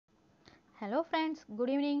Hello friends,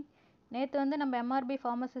 good evening. நேத்து வந்து நம்ம MRB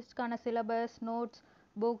Pharmacist கான syllabus, notes,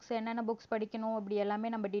 books என்னென்ன books படிக்கணும் அப்படி எல்லாமே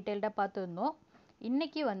நம்ம டீடைல்டாக பார்த்துருந்தோம்.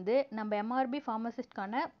 இன்னைக்கு வந்து நம்ம MRB Pharmacist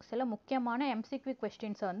கான சில முக்கியமான MCQ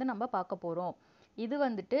questions வந்து நம்ம பார்க்க போகிறோம். இது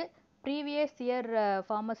வந்துட்டு previous year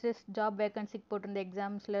pharmacist job vacancy போட்டிருந்த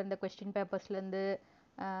எக்ஸாம்ஸில் இருந்த question பேப்பர்ஸ்லேருந்து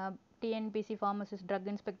TNPSC pharmacist drug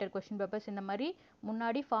inspector question papers இந்த மாதிரி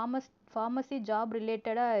முன்னாடி pharmacy job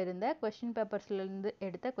ரிலேட்டடாக இருந்த கொஸ்டின் பேப்பர்ஸ்லேருந்து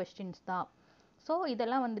எடுத்த கொஸ்டின்ஸ் தான். ஸோ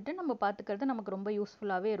இதெல்லாம் வந்துட்டு நம்ம பார்த்துக்கிறது நமக்கு ரொம்ப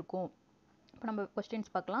யூஸ்ஃபுல்லாகவே இருக்கும். இப்போ நம்ம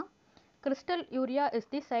கொஸ்டின்ஸ் பார்க்கலாம். Crystal urea is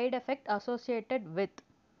the side effect associated with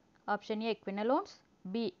option A குவினலோன்ஸ்,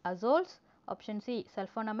 B அசோல்ஸ், option C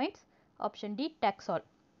சல்ஃபோனமைட்ஸ், option D டாக்ஸால்.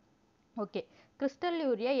 Okay, crystal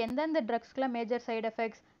urea எந்தெந்த ட்ரக்ஸ்க்குலாம் மேஜர் சைடு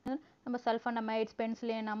எஃபெக்ட்ஸ்? நம்ம சல்ஃபனமைட்ஸ்,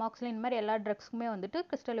 பென்சிலின், அமாக்சிலின் இந்த மாதிரி எல்லா ட்ரக்ஸ்க்குமே வந்துட்டு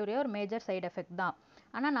கிறிஸ்டல் யூரியா ஒரு மேஜர் சைடு எஃபெக்ட் தான்.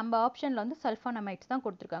 ஆனால் நம்ம ஆப்ஷனில் வந்து சல்ஃபனமைட்ஸ் தான்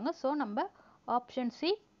கொடுத்துருக்காங்க. ஸோ நம்ம ஆப்ஷன் சி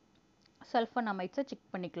சல்ஃபனமைட்ஸை செக்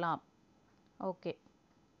பண்ணிக்கலாம். Okay,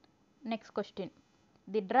 next question.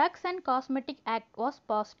 The drugs and cosmetic act was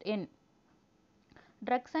past in.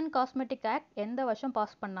 Drugs and cosmetic act எந்த வருஷம்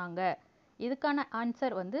பாஸ் பண்ணாங்க? இதுக்கான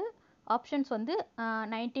ஆன்சர் வந்து ஆப்ஷன்ஸ் வந்து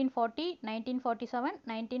 1940, 1947,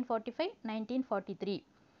 1945, 1943.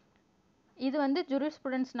 இது வந்து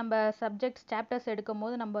ஜூரிஸ்ப்ருடன்ஸ் நம்ம சப்ஜெக்ட்ஸ் சாப்டர்ஸ் எடுக்கும்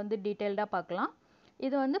போது நம்ம வந்து டீட்டெயில்டாக பார்க்கலாம்.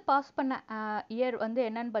 இது வந்து பாஸ் பண்ண இயர் வந்து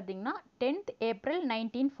என்னன்னு பார்த்தீங்கன்னா 10th April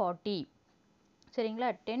 1940. சரிங்களா,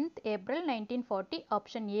 10th April 1940.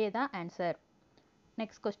 ஆப்ஷன் ஏ தான் answer.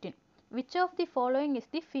 Next question. Which of the following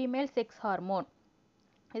is the female sex hormone?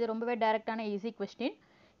 இது ரொம்பவே டைரக்டான ஈஸி கொஸ்டின்.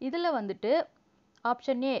 இதில் வந்துட்டு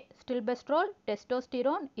ஆப்ஷன் ஏ ஸ்டில்பெஸ்ட்ரோல்,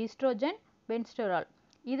 டெஸ்டோஸ்டிரோன், ஈஸ்ட்ரோஜன், பென்ஸ்டரால்.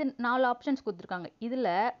 இது 4 ஆப்ஷன்ஸ் கொடுத்துருக்காங்க.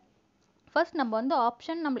 இதில் ஃபர்ஸ்ட் நம்ம வந்து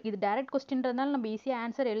ஆப்ஷன் நம்மளுக்கு இது டைரக்ட் கொஸ்டின்றதுனால நம்ம ஈஸியாக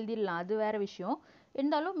ஆன்சர் எழுதிடலாம், அது வேறு விஷயம்.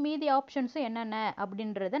 இருந்தாலும் மீதி ஆப்ஷன்ஸும் என்னென்ன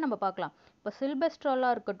அப்படின்றத நம்ம பார்க்கலாம். இப்போ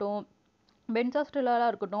சில்பெஸ்ட்ராலாக இருக்கட்டும்,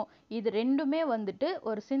 பென்சாஸ்டிராலாக இருக்கட்டும், இது ரெண்டுமே வந்துட்டு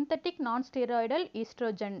ஒரு சிந்தட்டிக் நான் ஸ்டீராய்டல்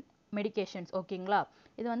ஈஸ்ட்ரோஜன் மெடிகேஷன்ஸ். ஓகேங்களா,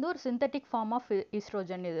 இது வந்து ஒரு சிந்தட்டிக் ஃபார்ம் ஆஃப்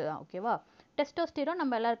ஈஸ்ட்ரோஜன் இதுதான். ஓகேவா, டெஸ்டோஸ்டிரோன்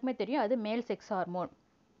நம்ம எல்லாருக்குமே தெரியும், அது மேல் செக்ஸ் ஹார்மோன்.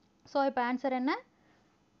 ஸோ இப்போ ஆன்சர் என்ன?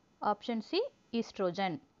 Option C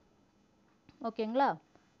oestrogen. ஓகேங்களா.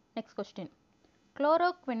 Next question.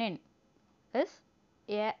 Chloroquine is A.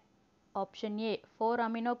 Option A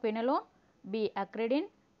 4-aminoquinolone, B acridine,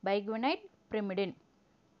 biguanide, pyrimidine.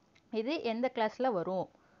 இது எந்த கிளாஸில் வரும்?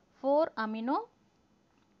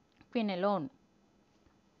 4-aminoquinolone.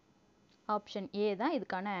 ஆப்ஷன் ஏ தான்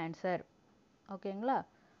இதுக்கான ஆன்சர். ஓகேங்களா.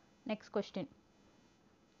 Next question.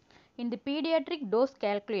 In the pediatric dose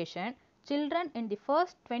calculation, children in the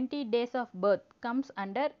first 20 days of birth comes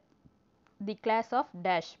under the class of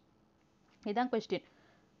dash. இதான் question.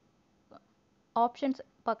 Options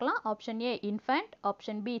பார்க்கலாம். Option A infant,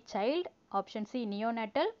 option B child, option C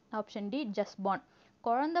neonatal, option D just born.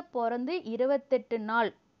 குழந்தை பிறந்து 28 நாள்,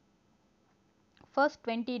 first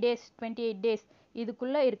 20 days 28 days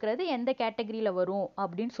இதுக்குள்ளே இருக்கிறது எந்த கேட்டகரியில் வரும்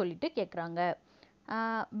அப்படின்னு சொல்லிட்டு கேட்குறாங்க.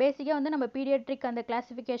 பேசிக்காக வந்து நம்ம பீடியாட்ரிக் அந்த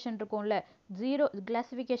கிளாஸிஃபிகேஷன் இருக்கும்ல, ஜீரோ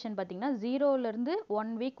கிளாஸிஃபிகேஷன் பார்த்திங்கன்னா 0லேருந்து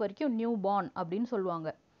 1 week வரைக்கும் நியூ பார்ன் அப்படின்னு சொல்லுவாங்க.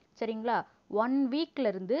 சரிங்களா, 1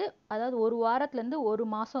 weekலேருந்து அதாவது ஒரு வாரத்துலேருந்து ஒரு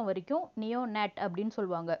மாதம் வரைக்கும் நியோநேட் அப்படின்னு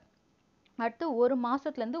சொல்லுவாங்க. அடுத்து ஒரு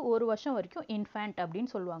மாதத்துலேருந்து ஒரு வருஷம் வரைக்கும் இன்ஃபேண்ட் அப்படின்னு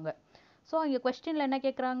சொல்லுவாங்க. ஸோ இங்கே கொஸ்டினில் என்ன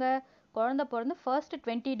கேட்குறாங்க? குழந்தை பிறந்து ஃபர்ஸ்ட்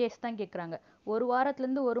 20 days தான் கேட்குறாங்க. ஒரு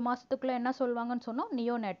வாரத்துலேருந்து ஒரு மாதத்துக்குள்ளே என்ன சொல்லுவாங்கன்னு சொன்னோம்?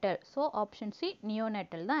 Neonatal. So option C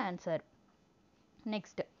neonatal தான் answer.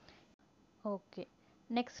 Next. Okay,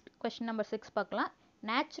 next question number 6 பார்க்கலாம்.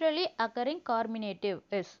 Naturally occurring carminative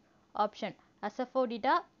is option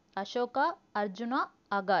அசஃபோடிடா, Ashoka, Arjuna,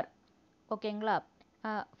 agar. ஓகேங்களா.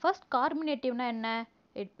 ஃபர்ஸ்ட் கார்மினேட்டிவ்னா என்ன?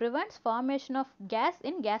 It prevents formation of case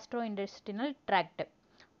in gastrointestinal tract.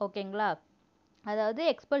 ஓகேங்களா, அதாவது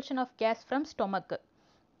expulsion of case from stomach.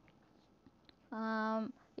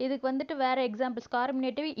 இதுக்கு வந்துட்டு வேறு examples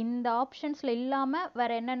carminative இந்த ஆப்ஷன்ஸில் இல்லாமல்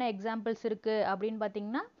வேறு என்னென்ன எக்ஸாம்பிள்ஸ் இருக்குது அப்படின்னு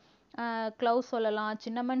பார்த்தீங்கன்னா க்ளவ் சொல்லலாம்,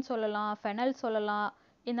 சின்னமன் சொல்லலாம், ஃபெனல் சொல்லலாம்.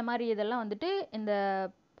 இந்த மாதிரி இதெல்லாம் வந்துட்டு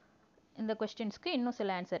இந்த கொஸ்டின்ஸ்க்கு இன்னும் சில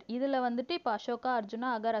ஆன்சர். இதில் வந்துட்டு இப்போ அசோகா, அர்ஜுனா,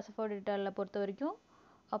 அகர், அசஃபோடிட்டாவில் பொறுத்த வரைக்கும்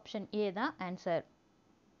ஆப்ஷன் ஏ தான் answer.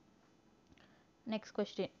 Next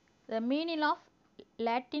question. The meaning of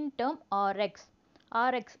Latin term RX.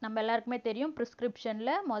 RX நம்ம எல்லாருக்குமே தெரியும்,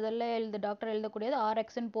 ப்ரிஸ்கிரிப்ஷனில் முதல்ல டாக்டர் எழுதக்கூடியது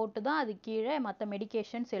ஆர்எக்ஸ்ன்னு போட்டு தான் அது கீழே மற்ற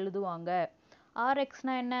மெடிகேஷன்ஸ் எழுதுவாங்க.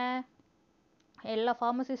 ஆர்எக்ஸ்னால் என்ன? எல்லா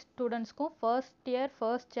pharmacy ஸ்டூடெண்ட்ஸ்க்கும் first year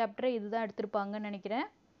first chapter இதுதான் எடுத்திருப்பாங்கன்னு நினைக்கிறேன்.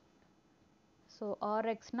 ஸோ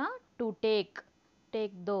ஆர்எக்ஸ்னா டு டேக்,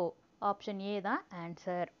 டேக் தோ. ஆப்ஷன் ஏ தான்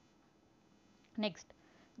answer. Next.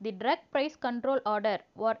 The drug price control order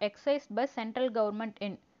were excised by central government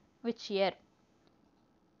in which year?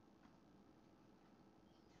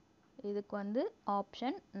 இதுக்கு வந்து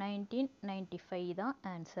ஆப்ஷன் 1995 தான்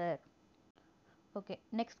ஆன்சர். ஓகே,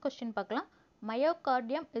 நெக்ஸ்ட் கொஸ்டின் பார்க்கலாம்.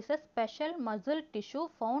 Myocardium is a special muscle tissue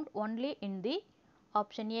found only in the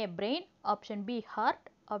option A brain, option B heart,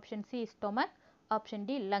 option C stomach, option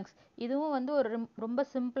D lungs. இதுவும் வந்து ஒரு ரொம்ப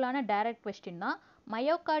சிம்பிளான direct question தான்.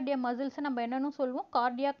 மயோகார்டியம் மசில்ஸை நம்ம என்னன்னு சொல்லுவோம்,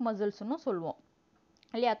 கார்டியாக் மசில்ஸ்னு சொல்லுவோம்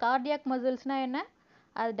இல்லையா. கார்டியாக் மசில்ஸ்னா என்ன,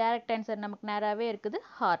 அது டைரக்ட் ஆன்சர் நமக்கு நேராகவே இருக்குது,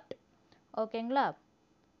 ஹார்ட். ஓகேங்களா.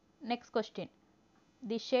 Next question.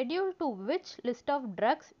 The schedule to which list of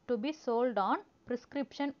drugs to be sold on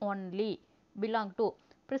prescription only belong to.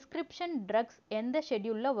 Prescription drugs எந்த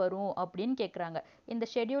ஷெட்யூலில் வரும் அப்படின்னு கேட்குறாங்க. இந்த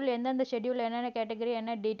ஷெட்யூல் எந்தெந்த ஷெட்யூல் என்னென்ன கேட்டகரி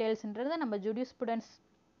என்ன டீட்டெயில்ஸ்ன்றதை நம்ம ஜூரிஸ்ப்ருடென்ஸ்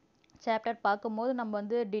சாப்டர் பார்க்கும்போது நம்ம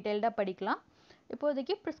வந்து டீட்டெயில்டாக படிக்கலாம்.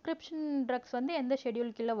 இப்போதைக்கு ப்ரிஸ்கிரிப்ஷன் ட்ரக்ஸ் வந்து எந்த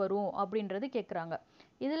ஷெட்யூல் கீழே வரும் அப்படின்றது கேட்குறாங்க.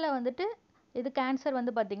 இதில் வந்துட்டு இதுக்கு ஆன்சர்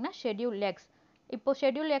வந்து பார்த்திங்கன்னா ஷெட்யூல் எக்ஸ். இப்போ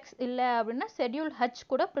ஷெட்யூல் எக்ஸ் இல்லை அப்படின்னா ஷெட்யூல் ஹச்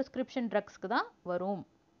கூட ப்ரிஸ்கிரிப்ஷன் ட்ரக்ஸ்க்கு தான் வரும்.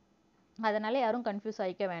 அதனால் யாரும் கன்ஃபியூஸ்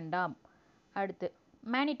ஆகிக்க வேண்டாம். அடுத்து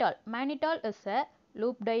மேனிடால். மேனிடால் is a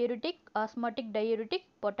loop diuretic, osmotic diuretic,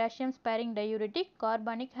 potassium ஸ்பேரிங் diuretic,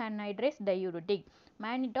 carbonic anhydrous diuretic.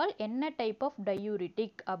 மேனிடால் என்ன டைப் ஆஃப்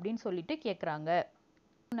டயூரிட்டிக் அப்படின்னு சொல்லிட்டு கேட்குறாங்க.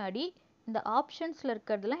 முன்னாடி இந்த ஆப்ஷன்ஸில்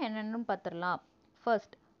இருக்கிறதுல என்னென்னு பார்த்துடலாம்.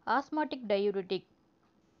 First osmotic diuretic.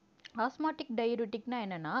 ஆஸ்மாட்டிக் டயூரிட்டிக்னா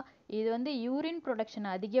என்னென்னா, இது வந்து யூரின்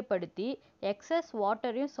ப்ரொடக்ஷனை அதிகப்படுத்தி எக்ஸஸ்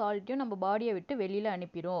வாட்டரையும் சால்ட்டையும் நம்ம பாடியை விட்டு வெளியில்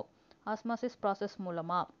அனுப்பிடும் ஆஸ்மாசிஸ் ப்ராசஸ்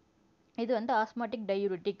மூலமாக. இது வந்து ஆஸ்மாட்டிக்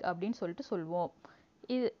டயூரிட்டிக் அப்படின்னு சொல்லிட்டு சொல்லுவோம்.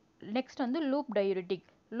 இது நெக்ஸ்ட் வந்து லூப் டயூரிட்டிக்.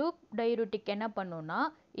 லூப் டயூரிட்டிக் என்ன பண்ணுன்னா,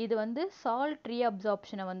 இது வந்து சால்ட்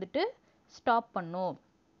ரீஅப்சார்ப்ஷனை வந்துட்டு ஸ்டாப் பண்ணும்.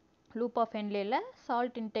 Loop of என்லேயில்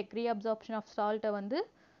salt intake reabsorption of சால்ட்டை வந்து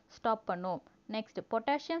ஸ்டாப் பண்ணும். Next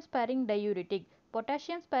potassium ஸ்பேரிங் diuretic.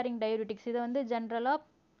 Potassium ஸ்பேரிங் diuretics இதை வந்து ஜென்ரலாக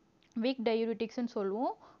வீக் டயூரிட்டிக்ஸ்ன்னு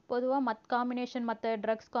சொல்லுவோம். பொதுவாக மற்ற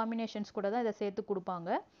ட்ரக்ஸ் காம்பினேஷன்ஸ் கூட தான் இதை சேர்த்து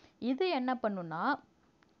கொடுப்பாங்க. இது என்ன பண்ணுன்னா,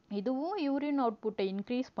 இதுவும் யூரின் அவுட்புட்டை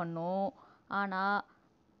இன்க்ரீஸ் பண்ணும், ஆனால்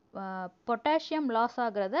பொட்டாசியம் லாஸ்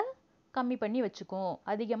ஆகிறத கம்மி பண்ணி வச்சுக்கும்.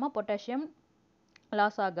 அதிகமாக பொட்டாசியம்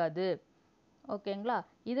லாஸ் ஆகாது. ஓகேங்களா.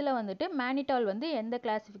 இதில் வந்துட்டு மேனிடால் வந்து எந்த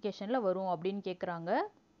கிளாசிஃபிகேஷனில் வரும் அப்படின்னு கேட்குறாங்க.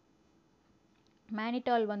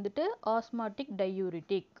 மேனிடால் வந்துட்டு ஆஸ்மாட்டிக்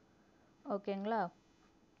டயூரிட்டிக். ஓகேங்களா.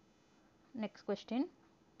 Next question.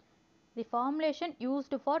 The formulation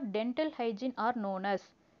used for dental hygiene are known as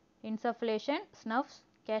இன்சஃப்லேஷன், ஸ்னஃப்ஸ்,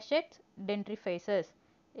 கேஷெட்ஸ், டென்ட்ரிஃபைசஸ்.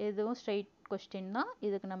 இதுவும் ஸ்ட்ரெயிட் கொஸ்டின் தான்.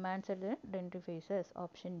 இதுக்கு நம்ம ஆன்சர் டென்ட்ரிஃபைசஸ்,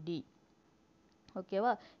 ஆப்ஷன் டி.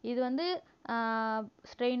 ஓகேவா. இது வந்து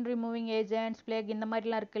ஸ்ட்ரெயின் ரிமூவிங் ஏஜென்ட்ஸ், பிளேக் இந்த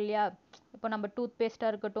மாதிரிலாம் இருக்கு இல்லையா. இப்போ நம்ம டூத்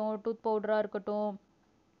பேஸ்ட்டாக இருக்கட்டும், டூத் பவுடராக இருக்கட்டும்,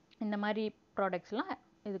 இந்த மாதிரி ப்ராடக்ட்ஸ்லாம்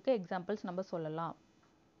இதுக்கு எக்ஸாம்பிள்ஸ் நம்ம சொல்லலாம்.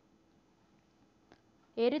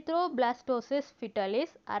 Erythroblastosis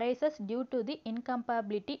ஃபிட்டாலிஸ் arises due to the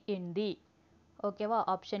incompatibility in the. ஓகேவா.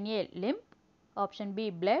 Option A lymph, option B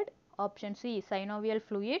blood, option C synovial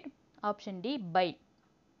fluid, option D bile.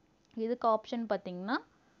 இதுக்கு ஆப்ஷன் பார்த்தீங்கன்னா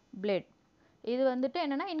blood. இது வந்துட்டு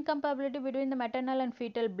என்னென்னா இன்கம்பேபிலிட்டி between the maternal and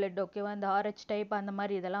foetal blood. ஓகேவா. இந்த ஆர்ஹெச் டைப் அந்த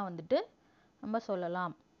மாதிரி இதெல்லாம் வந்துட்டு நம்ம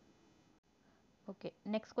சொல்லலாம். Okay,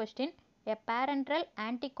 next question. A பேரண்ட்ரல்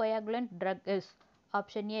ஆன்டிகோயாகுலண்ட் drug is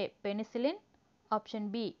option A penicillin, option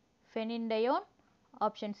B ஃபெனிடையோன்,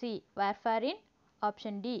 option C வார்ஃபாரின்,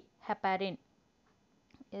 option D heparin.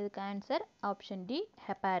 இதுக்கு ஆன்சர் ஆப்ஷன் டி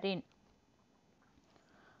ஹெப்பாரின்.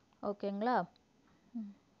 ஓகேங்களா.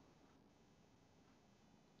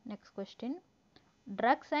 Next question.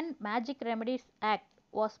 Drugs and Magic Remedies Act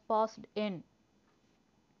was passed in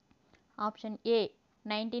option A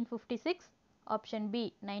 1956, option B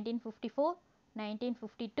 1954,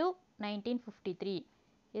 1952, 1953.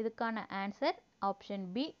 இதுக்கான answer option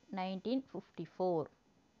B 1954.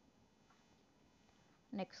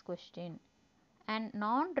 Next question. And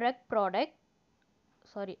non-drug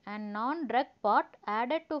part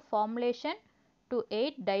added to formulation to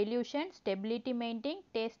aid dilution, stability maintaining,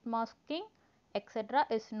 taste masking, etc.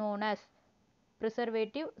 is known as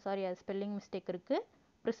preservative. Sorry, அது spelling mistake இருக்கு.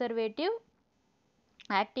 Preservative,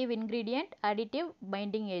 active ingredient, additive,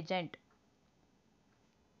 binding agent.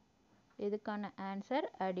 இதுக்கான answer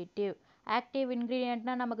additive. Active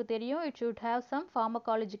ingredientனா நமக்கு தெரியும், it should have some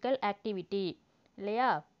pharmacological activity இல்லையா.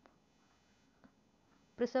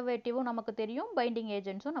 ப்ரிசர்வேட்டிவும் நமக்கு தெரியும், binding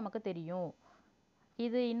ஏஜென்ட்ஸும் நமக்கு தெரியும்.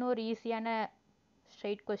 இது இன்னொரு ஈஸியான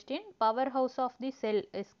straight question. Power house of the sell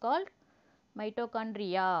is called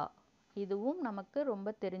mitochondria. இதுவும் நமக்கு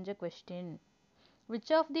ரொம்ப தெரிஞ்ச question.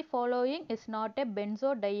 Which of the following is not a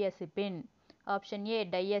பென்சோடையசிபின்? Option A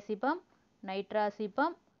டையசிபம்,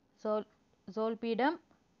 நைட்ராசிபம், ஜோல்பீடம்,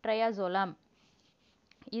 ட்ரையாசோலம்.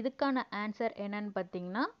 இதுக்கான ஆன்சர் என்னன்னு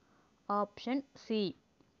பார்த்தீங்கன்னா ஆப்ஷன் சி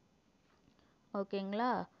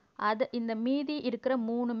ஓகேங்களா? இந்த மீதி இருக்கிற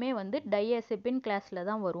 3மே வந்து டையசிபின் கிளாஸில்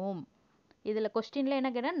தான் வரும். இதில் கொஸ்டினில் என்ன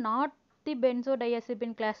கேட்டால் நாட் தி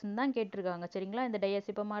பென்சோடையசிபின் கிளாஸ்ன்னு தான் கேட்டிருக்காங்க. சரிங்களா? இந்த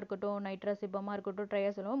டையசிபமாக இருக்கட்டும், நைட்ராசிபமாக இருக்கட்டும்,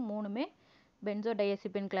 ட்ரையாசிபம் 3மே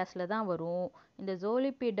பென்சோடையசிபின் கிளாஸில் தான் வரும். இந்த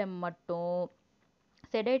ஜோலிபிடம் மட்டும்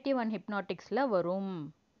செடேட்டிவ் அண்ட் ஹிப்னாட்டிக்ஸில் வரும்.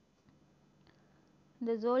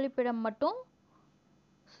 இந்த ஜோலிபிடம் மட்டும்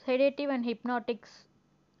செடேட்டிவ் அண்ட் ஹிப்னாட்டிக்ஸ்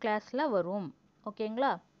கிளாஸில் வரும்.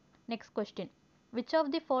 ஓகேங்களா? Next question. Which of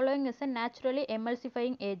the following is a naturally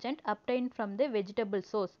emulsifying agent obtained from the vegetable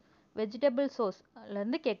source? Vegetable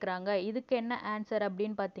சோர்ஸ்லேருந்து கேட்குறாங்க. இதுக்கு என்ன ஆன்சர்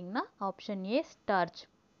அப்படின்னு பார்த்தீங்கன்னா ஆப்ஷன் ஏ ஸ்டார்ச்.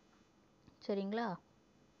 சரிங்களா?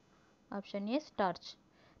 Option A starch.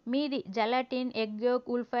 மீதி ஜெலாட்டின், எக் யோக்,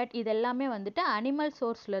 உல்ஃபேட் இது எல்லாமே வந்துட்டு அனிமல்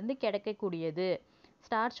சோர்ஸ்லேருந்து கிடைக்கக்கூடியது.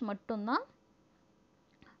 ஸ்டார்ச் மட்டும்தான்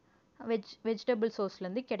வெஜிடபிள்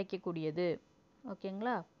சோர்ஸ்லேருந்து கிடைக்கக்கூடியது.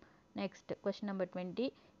 ஓகேங்களா? Next question number 20.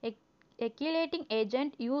 A chelating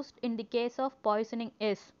agent used in the case of poisoning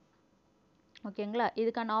is. ஓகேங்களா?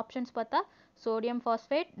 இதுக்கான ஆப்ஷன்ஸ் பார்த்தா சோடியம்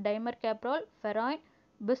ஃபாஸ்பேட், டைமர் கேப்ரால், ஃபெராயின்,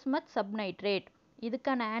 பிஸ்மத் சப்நைட்ரேட்.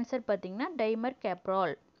 இதுக்கான ஆன்சர் பார்த்தீங்கன்னா டைமர்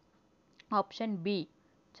கேப்ரால். Option B.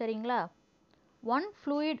 சரிங்களா? 1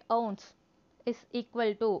 fluid ounce is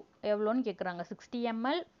equal to எவ்வளோன்னு கேட்குறாங்க. 60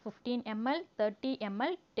 ml, 15 ml, 30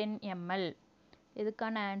 ml, 10 ml.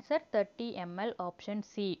 இதுக்கான answer 30 ml. Option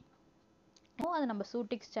C. அது நம்ம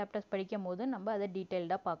சூட்டிக்ஸ் சாப்டர்ஸ் படிக்கும் போது நம்ம அதை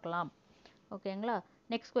டீட்டெயில்டாக பார்க்கலாம். ஓகேங்களா?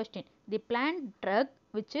 Next question. The plant drug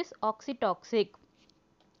which is ஆக்சிடாக்சிக்.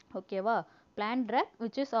 ஓகேவா? Plant drug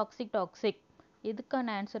which is ஆக்சிடாக்சிக்.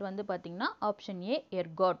 இதுக்கான ஆன்சர் வந்து பார்த்தீங்கன்னா ஆப்ஷன் ஏ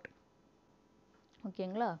எர்காட்.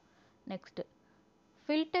 ஓகேங்களா? Next.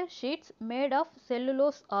 Filter sheets made of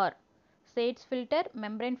cellulose R shades filter,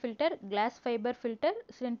 membrane filter, class fibre filter,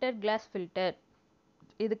 cylinder class filter.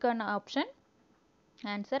 இதுக்கான option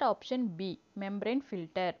answer option B membrane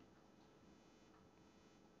filter.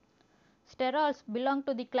 ஸ்டெரால்ஸ் belong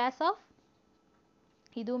to the class of.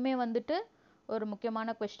 இதுவுமே வந்துட்டு ஒரு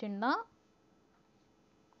முக்கியமான question தான்.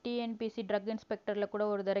 TNPSC drug இன்ஸ்பெக்டரில் கூட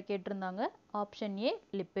ஒரு தடவை கேட்டிருந்தாங்க. Option A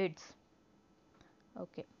lipids.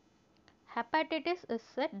 Okay. Hepatitis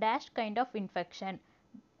is a dash kind of infection.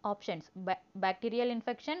 Options bacterial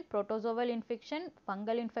infection, புரோட்டோசோவல் infection,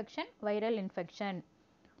 fungal infection, viral infection.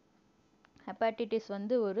 Hepatitis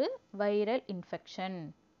வந்து ஒரு வைரல் இன்ஃபெக்ஷன்.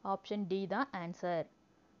 ஆப்ஷன் டி தான் ஆன்சர்.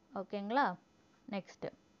 ஓகேங்களா? Next.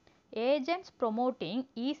 Agents promoting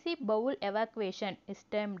easy Pavul evacuation is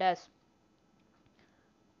டெர்ம்ட் as.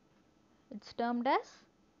 It's டெர்ம்ட் as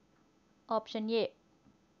option A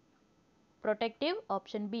protective,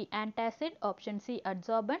 option B antacid, option C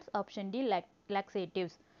adsorbents, option D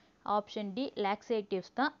laxatives. Option D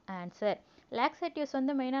laxatives தான் answer. Laxatives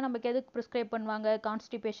வந்து மெயினாக நமக்கு எதுக்கு prescribe பண்ணுவாங்க?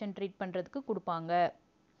 Constipation treat பண்ணுறதுக்கு கொடுப்பாங்க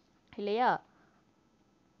இல்லையா?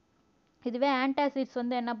 இதுவே ஆன்டாசிட்ஸ்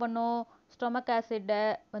வந்து என்ன பண்ணும்? ஸ்டொமக் ஆசிட்டை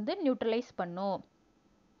வந்து நியூட்ரலைஸ் பண்ணும்.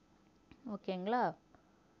 ஓகேங்களா?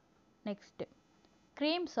 Next.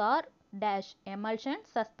 Creams R dash emulsion,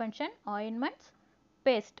 suspension, ointments,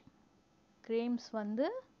 paste. Creams வந்து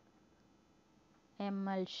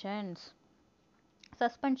எமல்ஷன்ஸ்.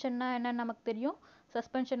 சஸ்பென்ஷன்னா என்னன்னு நமக்கு தெரியும்.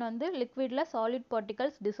 சஸ்பென்ஷன் வந்து லிக்விடில் சாலிட்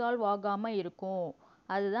பார்ட்டிகல்ஸ் டிசால்வ் ஆகாமல் இருக்கும்.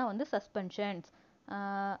 அதுதான் வந்து சஸ்பென்ஷன்ஸ்.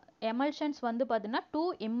 எமல்ஷன்ஸ் வந்து பார்த்தீங்கன்னா 2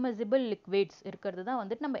 immiscible liquids இருக்கிறது தான்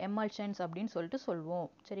வந்துட்டு நம்ம எமல்ஷன்ஸ் அப்படின்னு சொல்லிட்டு சொல்லுவோம்.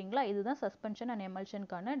 சரிங்களா? இதுதான் சஸ்பென்ஷன் அண்ட்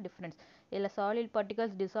எமல்ஷனுக்கான டிஃப்ரென்ஸ். இதில் சாலிட்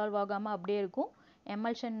பார்ட்டிகல்ஸ் டிசால்வ் ஆகாமல் அப்படியே இருக்கும்.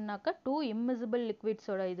 எமல்ஷன்னாக்கா 2 immiscible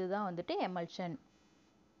liquidsோட இதுதான் வந்துட்டு எமல்ஷன்.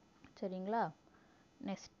 சரிங்களா?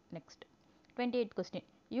 Next 28th question.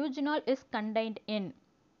 Eugenol is contained in.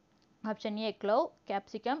 Option A gloo,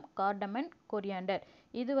 capsicum, cardamom, coriander.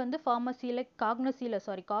 இது வந்து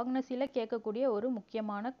காக்னசியில் கேட்கக்கூடிய ஒரு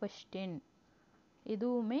முக்கியமான கொஸ்டின்.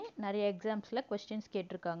 இதுவுமே நிறைய எக்ஸாம்ஸில் கொஸ்டின்ஸ்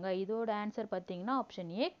கேட்டிருக்காங்க. இதோட ஆன்சர் பார்த்தீங்கன்னா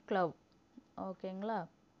ஆப்ஷன் ஏ க்ளோவ். ஓகேங்களா?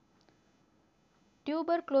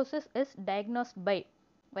 Tuberculosis is diagnosed by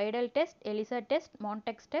viral test, Elisha test,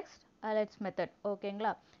 மான்டெக்ஸ் test, அலெட்ஸ் method.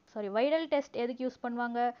 ஓகேங்களா? வைரல் டெஸ்ட் எதுக்கு யூஸ்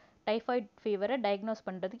பண்ணுவாங்க? டைஃபாய்ட் ஃபீவரை டயக்னோஸ்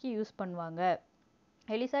பண்ணுறதுக்கு யூஸ் பண்ணுவாங்க.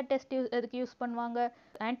 எலிசா டெஸ்ட் எதுக்கு யூஸ் பண்ணுவாங்க?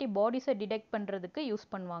 ஆன்டிபாடிஸை டிடெக்ட் பண்ணுறதுக்கு யூஸ்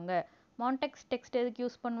பண்ணுவாங்க. மான்டெக்ஸ் டெஸ்ட் எதுக்கு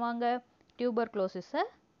யூஸ் பண்ணுவாங்க? டியூபர்குலோசிஸை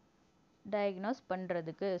டயக்னோஸ்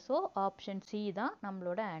பண்ணுறதுக்கு. ஸோ ஆப்ஷன் சி தான்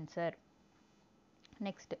நம்மளோட ஆன்சர்.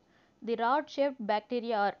 நெக்ஸ்ட். தி rod shaped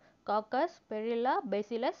bacteria R coccus, பெரில்லா,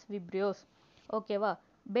 bacillus, விப்ரியோஸ். ஓகேவா?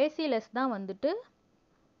 பேசிலஸ் தான் வந்துட்டு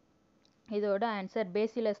இதோட ஆன்சர்.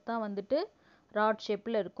 பேசிலஸ் தான் வந்துட்டு ராட்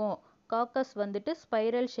ஷேப்பில் இருக்கும். காக்கஸ் வந்துட்டு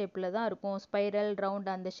ஸ்பைரல் ஷேப்பில் தான் இருக்கும். ஸ்பைரல், ரவுண்ட்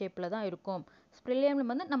அந்த ஷேப்பில் தான் இருக்கும். ஸ்ப்ரில்லியம்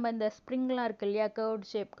வந்து நம்ம இந்த ஸ்ப்ரிங்லாம் இருக்கு இல்லையா? கர்வ்டு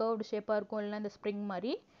ஷேப்பாக இருக்கும். இல்லைன்னா இந்த ஸ்ப்ரிங்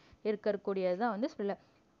மாதிரி இருக்கக்கூடியது தான் வந்து ஸ்ப்ரில்லியம்.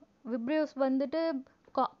 விப்ரியோஸ் வந்துட்டு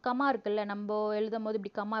கமா இருக்குல்ல, நம்ம எழுதும் போது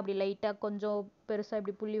இப்படி கமா இப்படி லைட்டாக கொஞ்சம் பெருசாக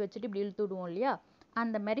இப்படி புள்ளி வச்சுட்டு இப்படி இழுத்து விடுவோம் இல்லையா,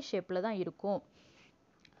 அந்த மாதிரி ஷேப்பில் தான் இருக்கும்.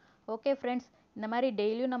 ஓகே ஃப்ரெண்ட்ஸ், இந்த மாதிரி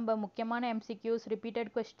டெய்லியும் நம்ம முக்கியமான MCQs,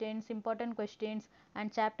 repeated questions, important questions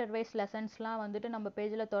and chapter wise லெசன்ஸ்லாம் வந்துட்டு நம்ம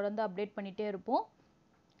பேஜில் தொடர்ந்து அப்டேட் பண்ணிகிட்டே இருப்போம்.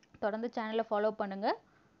 தொடர்ந்து சேனலை ஃபாலோ பண்ணுங்கள்.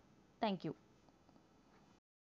 தேங்க்யூ.